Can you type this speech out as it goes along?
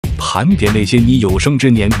盘点那些你有生之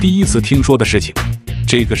年第一次听说的事情。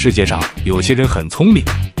这个世界上有些人很聪明，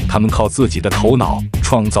他们靠自己的头脑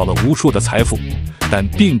创造了无数的财富，但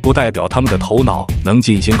并不代表他们的头脑能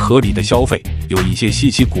进行合理的消费。有一些稀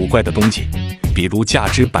奇古怪的东西，比如价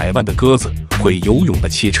值百万的鸽子，会游泳的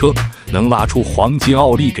汽车，能拉出黄金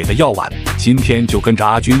奥利给的药丸。今天就跟着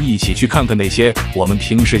阿军一起去看看那些我们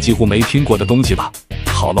平时几乎没听过的东西吧。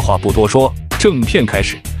好了，话不多说，正片开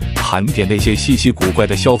始。盘点那些稀奇古怪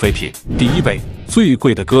的消费品。第一位，最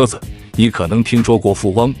贵的鸽子。你可能听说过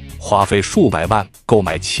富翁花费数百万购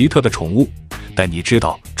买奇特的宠物，但你知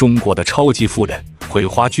道中国的超级富人会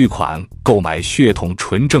花巨款购买血统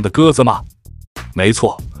纯正的鸽子吗？没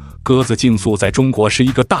错，鸽子竞速在中国是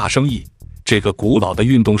一个大生意。这个古老的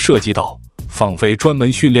运动涉及到放飞专门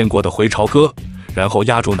训练过的回巢鸽，然后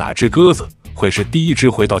压住哪只鸽子会是第一只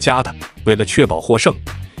回到家的。为了确保获胜，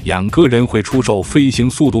养鸽人会出售飞行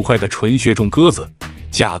速度快的纯血种鸽子，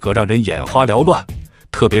价格让人眼花缭乱。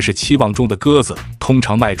特别是期望中的鸽子，通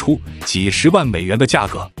常卖出几十万美元的价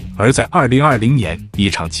格。而在2020年，一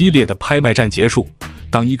场激烈的拍卖战结束，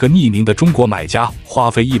当一个匿名的中国买家花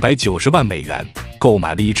费190万美元购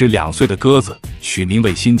买了一只2岁的鸽子，取名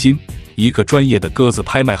为新金。一个专业的鸽子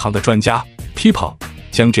拍卖行的专家 People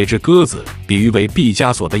将这只鸽子比喻为毕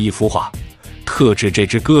加索的一幅画，特指这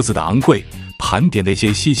只鸽子的昂贵。盘点那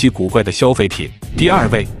些稀奇古怪的消费品。第二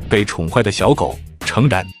位，被宠坏的小狗。诚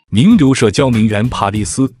然，名流社交名媛帕丽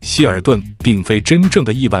斯·希尔顿并非真正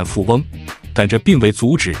的亿万富翁，但这并未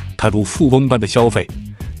阻止他如富翁般的消费。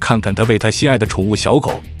看看他为他心爱的宠物小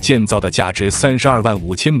狗建造的价值32万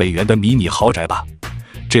5千美元的迷你豪宅吧。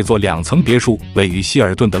这座2层别墅位于希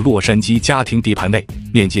尔顿的洛杉矶家庭地盘内，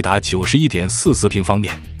面积达91.44平方米，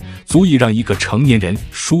足以让一个成年人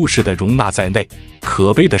舒适地容纳在内。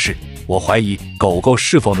可悲的是，我怀疑狗狗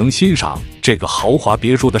是否能欣赏这个豪华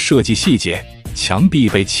别墅的设计细节。墙壁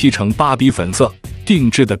被漆成芭比粉色，定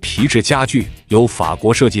制的皮质家具由法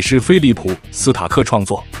国设计师菲利普·斯塔克创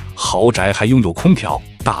作。豪宅还拥有空调、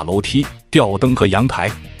大楼梯、吊灯和阳台，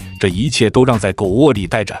这一切都让在狗窝里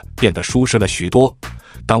待着变得舒适了许多。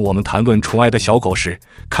当我们谈论宠爱的小狗时，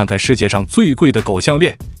看看世界上最贵的狗项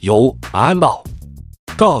链，由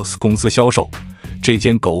Dogs 公司销售。这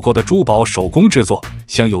件狗狗的珠宝手工制作，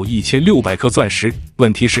镶有1600颗钻石。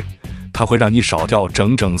问题是，它会让你少掉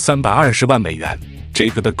整整320万美元。这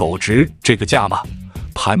个的狗值这个价吗？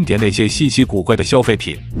盘点那些稀奇古怪的消费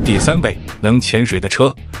品。第三位，能潜水的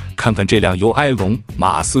车。看看这辆由埃隆·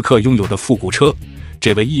马斯克拥有的复古车。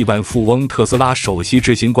这位亿万富翁特斯拉首席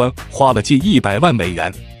执行官花了近100万美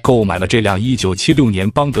元购买了这辆1976年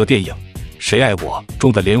邦德电影《谁爱我》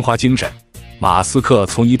中的莲花精神。马斯克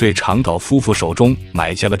从一对长岛夫妇手中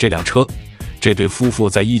买下了这辆车。这对夫妇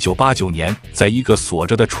在1989年在一个锁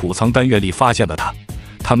着的储藏单元里发现了它，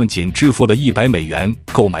他们仅支付了100美元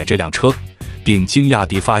购买这辆车，并惊讶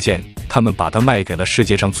地发现他们把它卖给了世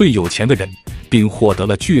界上最有钱的人，并获得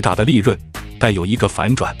了巨大的利润。但有一个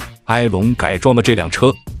反转，埃隆改装了这辆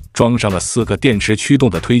车，装上了4个电池驱动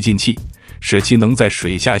的推进器，使其能在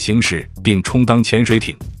水下行驶并充当潜水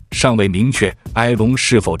艇。尚未明确埃隆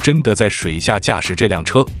是否真的在水下驾驶这辆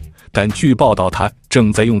车，但据报道他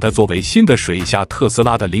正在用它作为新的水下特斯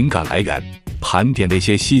拉的灵感来源。盘点那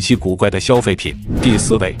些稀奇古怪的消费品。第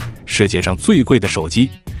四位，世界上最贵的手机。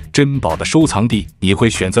珍宝的收藏地，你会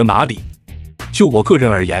选择哪里？就我个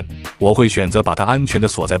人而言，我会选择把它安全地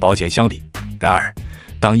锁在保险箱里。然而，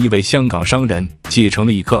当一位香港商人继承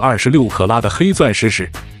了一颗26克拉的黑钻石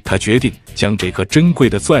时，他决定将这颗珍贵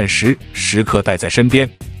的钻石时刻带在身边。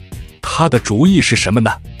他的主意是什么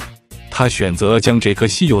呢？他选择将这颗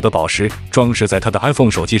稀有的宝石装饰在他的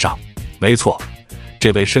iPhone 手机上。没错，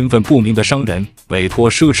这位身份不明的商人委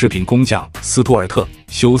托奢侈品工匠斯图尔特·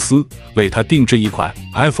休斯为他定制一款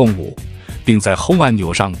iPhone 5，并在后按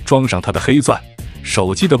钮上装上他的黑钻。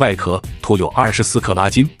手机的外壳涂有24克拉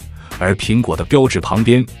金，而苹果的标志旁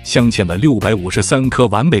边镶嵌了653颗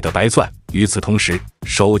完美的白钻。与此同时，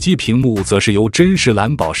手机屏幕则是由真实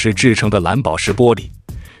蓝宝石制成的蓝宝石玻璃。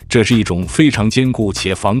这是一种非常坚固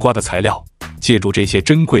且防刮的材料。借助这些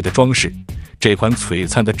珍贵的装饰，这款璀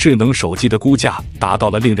璨的智能手机的估价达到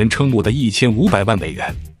了令人瞠目的1500万美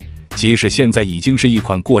元。即使现在已经是一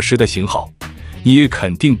款过时的型号，你也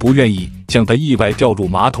肯定不愿意将它意外掉入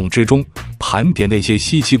马桶之中。盘点那些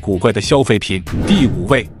稀奇古怪的消费品。第五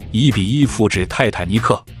位，1比1复制泰坦尼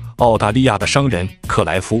克。澳大利亚的商人克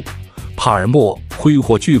莱夫·帕尔默挥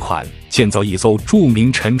霍巨款建造一艘著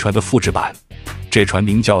名沉船的复制版。这船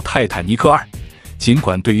名叫泰坦尼克2。尽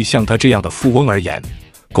管对于像他这样的富翁而言，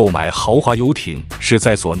购买豪华游艇是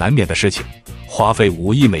在所难免的事情，花费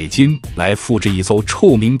5亿美金来复制一艘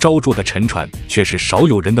臭名昭著的沉船却是少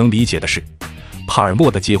有人能理解的事。帕尔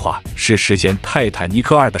默的计划是实现泰坦尼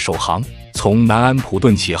克2的首航，从南安普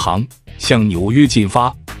顿起航，向纽约进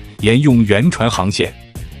发，沿用原船航线。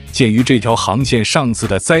鉴于这条航线上次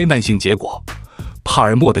的灾难性结果，帕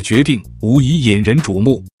尔默的决定无疑引人瞩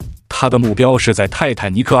目。他的目标是在泰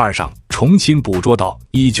坦尼克2上重新捕捉到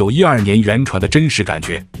1912年原船的真实感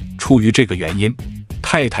觉。出于这个原因，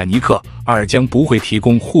泰坦尼克2将不会提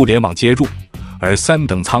供互联网接入，而3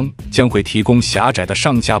等舱将会提供狭窄的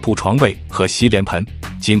上下铺床位和洗脸盆。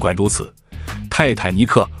尽管如此，泰坦尼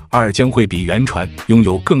克2将会比原船拥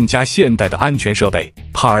有更加现代的安全设备。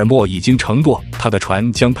帕尔默已经承诺，他的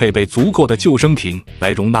船将配备足够的救生艇来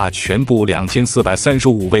容纳全部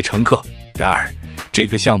2435位乘客。然而，这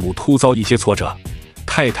个项目突遭一些挫折。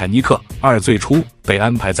泰坦尼克2最初被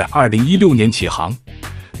安排在2016年起航，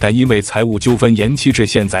但因为财务纠纷延期至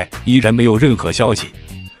现在依然没有任何消息。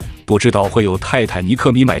不知道会有泰坦尼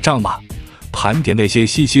克迷买账吗？盘点那些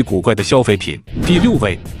稀奇古怪的消费品。第6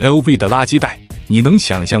位 ，LV 的垃圾袋。你能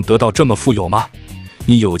想象得到这么富有吗？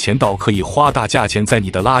你有钱到可以花大价钱在你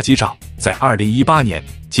的垃圾上。在2018年，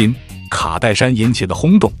金卡戴珊引起了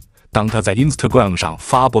轰动，当他在 Instagram 上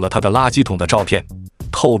发布了他的垃圾桶的照片，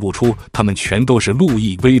透露出他们全都是路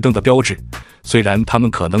易威登的标志。虽然他们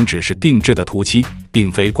可能只是定制的涂漆，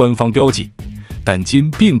并非官方标记，但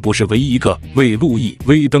金并不是唯一一个为路易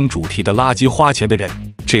威登主题的垃圾花钱的人。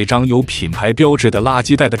这张有品牌标志的垃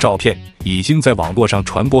圾袋的照片已经在网络上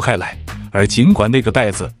传播开来，而尽管那个袋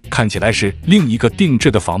子看起来是另一个定制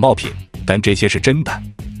的仿冒品，但这些是真的。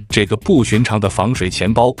这个不寻常的防水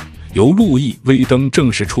钱包由路易威登正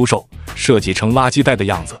式出售，设计成垃圾袋的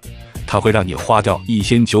样子，它会让你花掉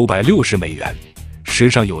1960美元。时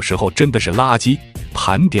尚有时候真的是垃圾。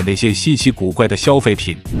盘点那些稀奇古怪的消费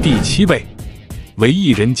品。第7位，为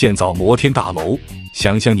一人建造摩天大楼。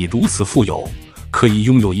想象你如此富有，可以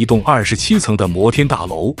拥有一栋27层的摩天大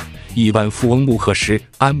楼。亿万富翁穆赫什·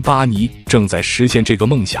安巴尼正在实现这个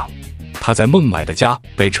梦想。他在孟买的家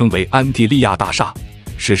被称为安地利亚大厦，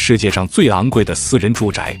是世界上最昂贵的私人住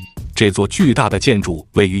宅。这座巨大的建筑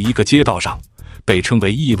位于一个街道上，被称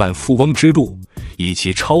为亿万富翁之路，以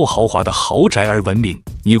其超豪华的豪宅而闻名。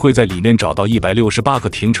你会在里面找到168个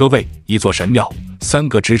停车位、一座神庙、3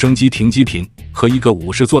个直升机停机坪和一个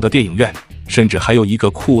50座的电影院，甚至还有一个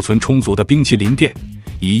库存充足的冰淇淋店，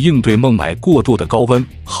以应对孟买过度的高温。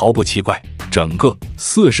毫不奇怪，整个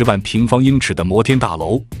40万平方英尺的摩天大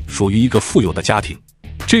楼属于一个富有的家庭。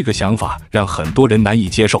这个想法让很多人难以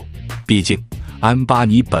接受，毕竟安巴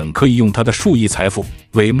尼本可以用他的数亿财富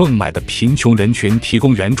为孟买的贫穷人群提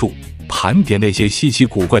供援助。盘点那些稀奇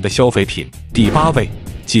古怪的消费品。第8位，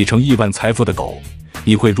继承亿万财富的狗。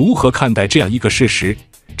你会如何看待这样一个事实？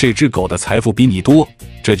这只狗的财富比你多。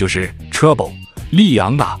这就是 Trouble 利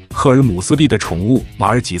昂纳·赫尔姆斯利的宠物马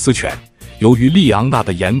尔济斯犬。由于利昂纳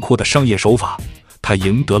的严酷的商业手法，他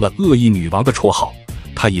赢得了恶意女王的绰号。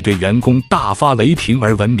他以对员工大发雷霆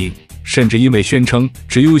而闻名，甚至因为宣称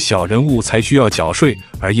只有小人物才需要缴税，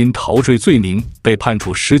而因逃税罪名被判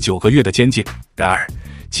处19个月的监禁。然而，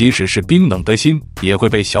即使是冰冷的心，也会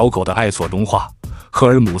被小狗的爱所融化。赫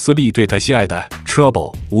尔姆斯利对他心爱的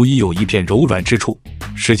Trouble 无疑有一片柔软之处。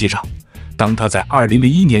实际上，当他在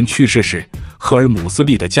2001年去世时，赫尔姆斯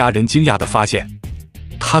利的家人惊讶地发现，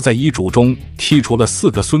他在遗嘱中剔除了4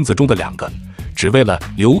个孙子中的2个，只为了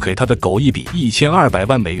留给他的狗一笔1200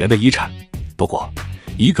万美元的遗产。不过，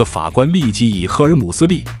一个法官立即以赫尔姆斯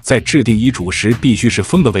利在制定遗嘱时必须是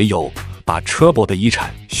疯了为由，把 Trouble 的遗产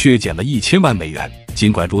削减了1000万美元。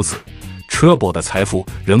尽管如此， Trouble 的财富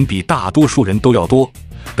仍比大多数人都要多。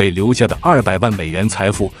被留下的200万美元财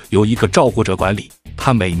富由一个照顾者管理，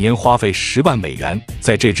他每年花费10万美元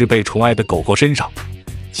在这只被宠爱的狗狗身上，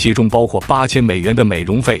其中包括8000美元的美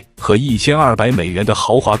容费和1200美元的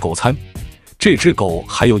豪华狗餐。这只狗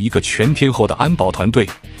还有一个全天候的安保团队，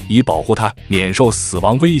以保护它免受死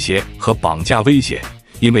亡威胁和绑架威胁。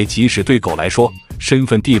因为即使对狗来说，身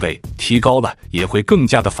份地位提高了，也会更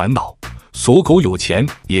加的烦恼。锁狗有钱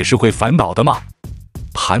也是会烦恼的吗？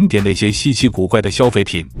盘点那些稀奇古怪的消费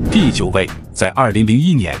品。第9位，在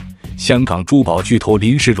2001年，香港珠宝巨头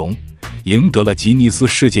林世荣赢得了吉尼斯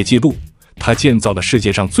世界纪录，他建造了世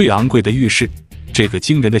界上最昂贵的浴室。这个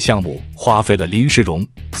惊人的项目花费了林世荣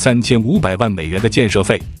3500万美元的建设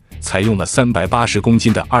费，采用了380公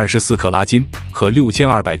斤的24克拉金和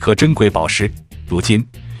6200颗珍贵宝石。如今，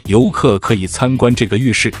游客可以参观这个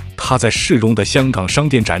浴室，它在世荣的香港商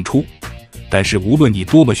店展出。但是无论你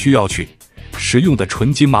多么需要去，实用的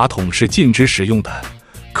纯金马桶是禁止使用的，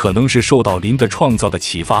可能是受到林的创造的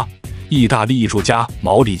启发。意大利艺术家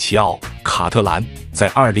毛里奇奥·卡特兰在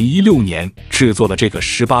2016年制作了这个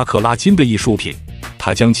18克拉金的艺术品，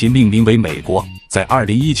他将其命名为美国。在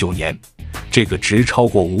2019年，这个值超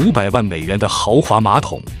过500万美元的豪华马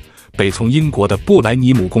桶被从英国的布莱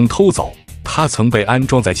尼姆宫偷走，它曾被安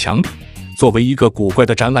装在墙里，作为一个古怪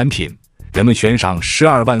的展览品。人们悬赏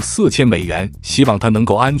12万4千美元，希望它能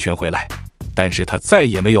够安全回来，但是它再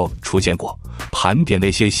也没有出现过。盘点那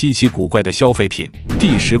些稀奇古怪的消费品，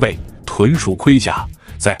第10位，豚鼠盔甲。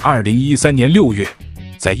在2013年6月，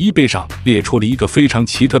在 eBay 上列出了一个非常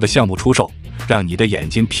奇特的项目出售，让你的眼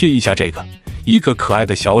睛瞥一下这个：一个可爱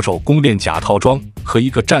的小手工链甲套装和一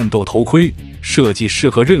个战斗头盔，设计适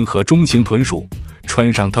合任何中型豚鼠，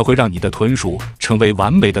穿上它会让你的豚鼠成为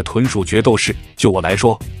完美的豚鼠决斗士。就我来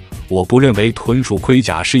说，我不认为豚鼠盔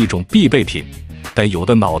甲是一种必备品，但有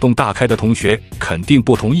的脑洞大开的同学肯定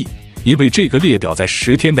不同意，因为这个列表在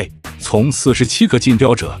10天内从47个竞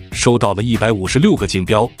标者收到了156个竞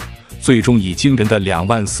标，最终以惊人的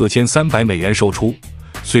24300美元售出。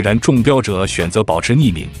虽然中标者选择保持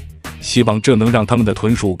匿名，希望这能让他们的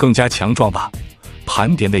豚鼠更加强壮吧。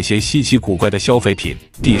盘点那些稀奇古怪的消费品，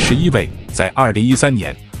第11位，在2013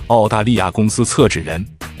年，澳大利亚公司厕纸人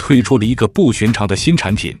推出了一个不寻常的新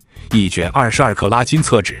产品，一卷22克拉金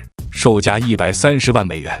厕纸，售价130万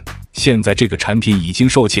美元。现在这个产品已经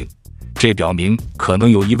售罄，这表明可能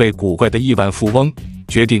有一位古怪的亿万富翁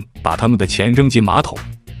决定把他们的钱扔进马桶。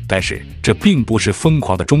但是这并不是疯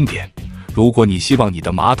狂的终点，如果你希望你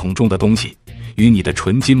的马桶中的东西与你的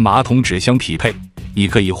纯金马桶纸相匹配，你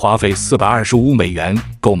可以花费425美元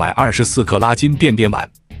购买24克拉金便便碗。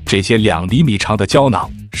这些2厘米长的胶囊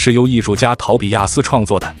是由艺术家陶比亚斯创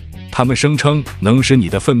作的，他们声称能使你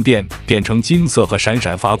的粪便变成金色和闪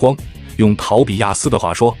闪发光。用陶比亚斯的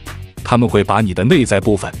话说，他们会把你的内在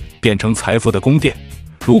部分变成财富的宫殿。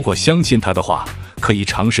如果相信他的话，可以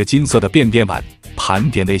尝试金色的便便碗。盘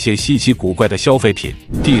点那些稀奇古怪的消费品，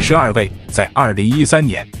第12位，在2013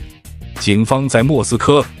年，警方在莫斯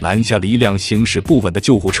科拦下了一辆行驶不稳的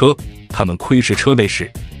救护车，他们窥视车内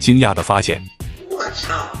时，惊讶地发现，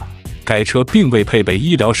该车并未配备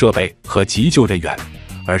医疗设备和急救人员，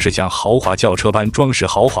而是像豪华轿车般装饰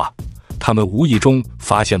豪华。他们无意中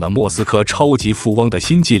发现了莫斯科超级富翁的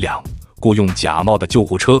新伎俩，雇用假冒的救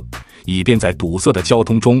护车，以便在堵塞的交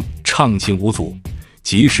通中畅行无阻，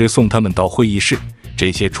及时送他们到会议室。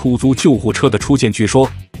这些出租救护车的出现据说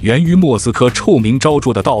源于莫斯科臭名昭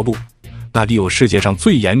著的道路，那里有世界上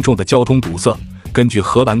最严重的交通堵塞。根据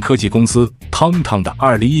荷兰科技公司 TomTom 的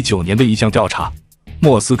2019年的一项调查，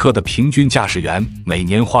莫斯科的平均驾驶员每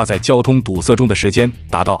年花在交通堵塞中的时间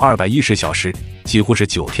达到210小时，几乎是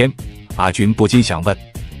9天。阿军不禁想问，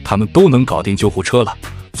他们都能搞定救护车了，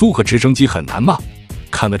租个直升机很难吗？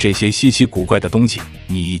看了这些稀奇古怪的东西，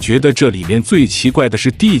你觉得这里面最奇怪的是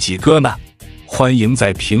第几个呢？欢迎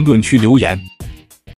在评论区留言。